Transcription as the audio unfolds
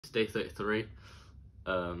It's day 33.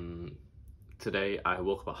 Today I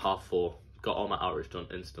woke up at 4:30, got all my outreach done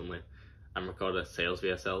instantly, and recorded a sales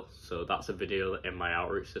VSL. So that's a video in my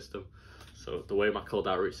outreach system. So the way my cold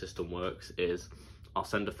outreach system works is I'll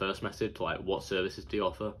send a first message like, what services do you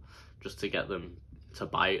offer, just to get them to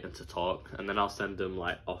bite and to talk, and then I'll send them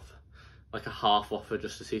like a half offer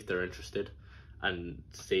just to see if they're interested and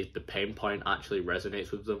see if the pain point actually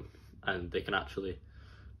resonates with them, and they can actually,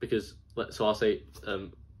 because so I'll say,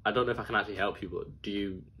 I don't know if I can actually help you, but do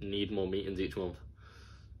you need more meetings each month?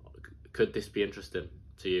 Could this be interesting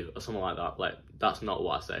to you, or something like that? Like, that's not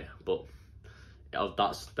what I say, but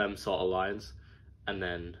that's them sort of lines. And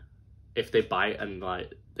then if they bite and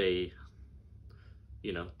like they,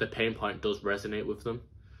 the pain point does resonate with them,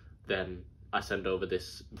 then I send over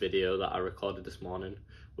this video that I recorded this morning,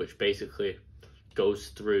 which basically goes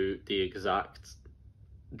through the exact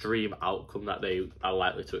dream outcome that they are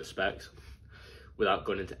likely to expect, without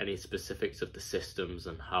going into any specifics of the systems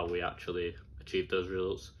and how we actually achieve those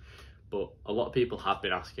results. But a lot of people have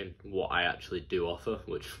been asking what I actually do offer,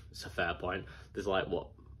 which is a fair point. There's like, what,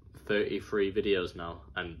 33 videos now,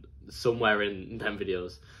 and somewhere in them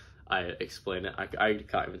videos I explain it. I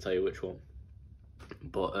can't even tell you which one.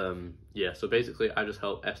 But yeah, so basically I just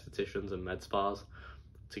help estheticians and med spas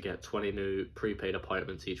to get 20 new prepaid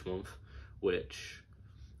appointments each month, which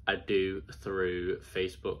I do through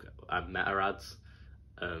Facebook and Meta ads,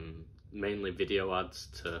 mainly video ads,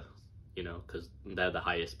 to, because they're the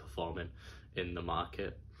highest performing in the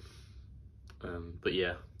market. But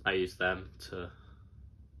yeah, I use them to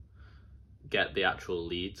get the actual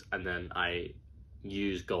leads, and then I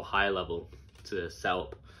use Go High Level to set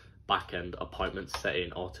up back-end appointment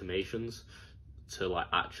setting automations to like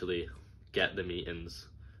actually get the meetings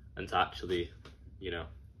and to actually,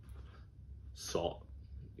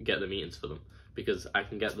 get the meetings for them, because I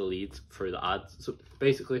can get the leads through the ads. So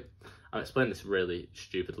basically, I'm explaining this really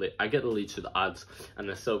stupidly. I get the leads through the ads, and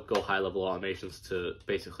then still Go High Level automations to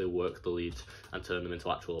basically work the leads and turn them into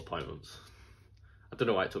actual appointments. I don't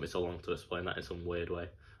know why it took me so long to explain that in some weird way,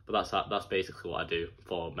 but that's basically what I do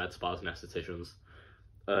for med spas and estheticians.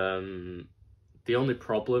 The only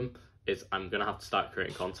problem is I'm gonna have to start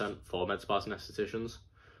creating content for med spas and estheticians.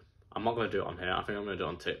 I'm not going to do it on here. I think I'm going to do it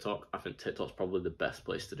on TikTok. I think TikTok's probably the best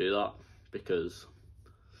place to do that, because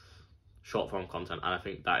short form content, and I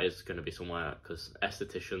think that is going to be somewhere, because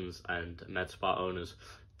estheticians and med spa owners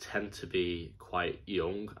tend to be quite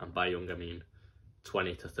young, and by young I mean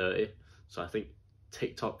 20 to 30. So I think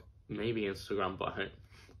TikTok, maybe Instagram, but I think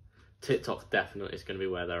TikTok definitely is going to be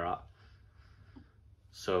where they're at.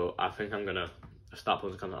 So I think I'm going to start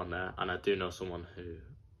putting content on there, and I do know someone who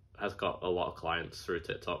has got a lot of clients through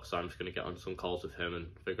TikTok, so I'm just going to get on some calls with him and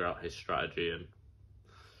figure out his strategy and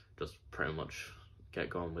just pretty much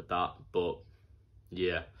get going with that. But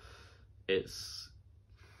yeah, it's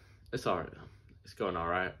alright. It's going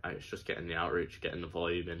alright. It's just getting the outreach, getting the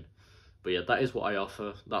volume in. But yeah, that is what I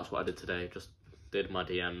offer. That's what I did today. Just did my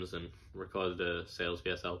DMs and recorded a sales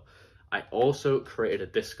VSL. I also created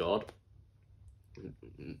a Discord,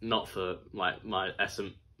 not for like my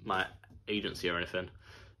agency or anything,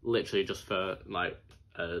 literally just for like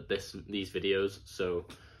these videos. So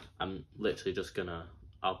I'm literally just gonna,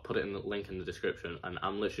 I'll put it in the link in the description, and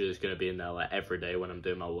I'm literally just gonna be in there like every day when I'm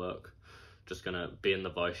doing my work, just gonna be in the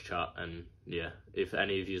voice chat. And yeah, if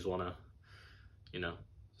any of you wanna,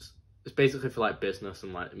 it's basically for like business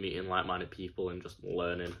and like meeting like-minded people and just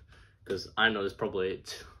learning, because I know there's probably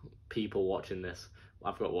people watching this.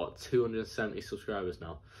 I've got, what, 270 subscribers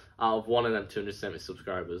now. Out of one of them 270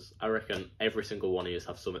 subscribers, I reckon every single one of you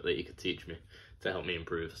have something that you could teach me to help me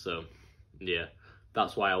improve. So yeah,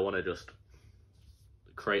 that's why I want to just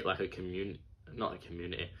create like a community, not a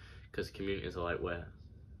community, because communities are like where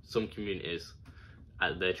some communities,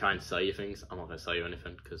 they're trying to sell you things. I'm not going to sell you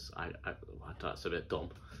anything, because that's a bit dumb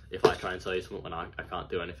if I try and sell you something when I can't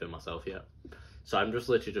do anything myself yet. So I'm just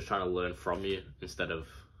literally just trying to learn from you, instead of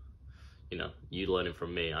you learning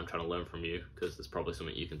from me. I'm trying to learn from you, because there's probably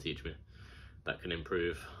something you can teach me that can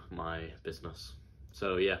improve my business.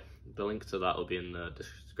 So yeah, the link to that will be in the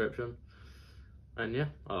description. And yeah,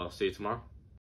 I'll see you tomorrow.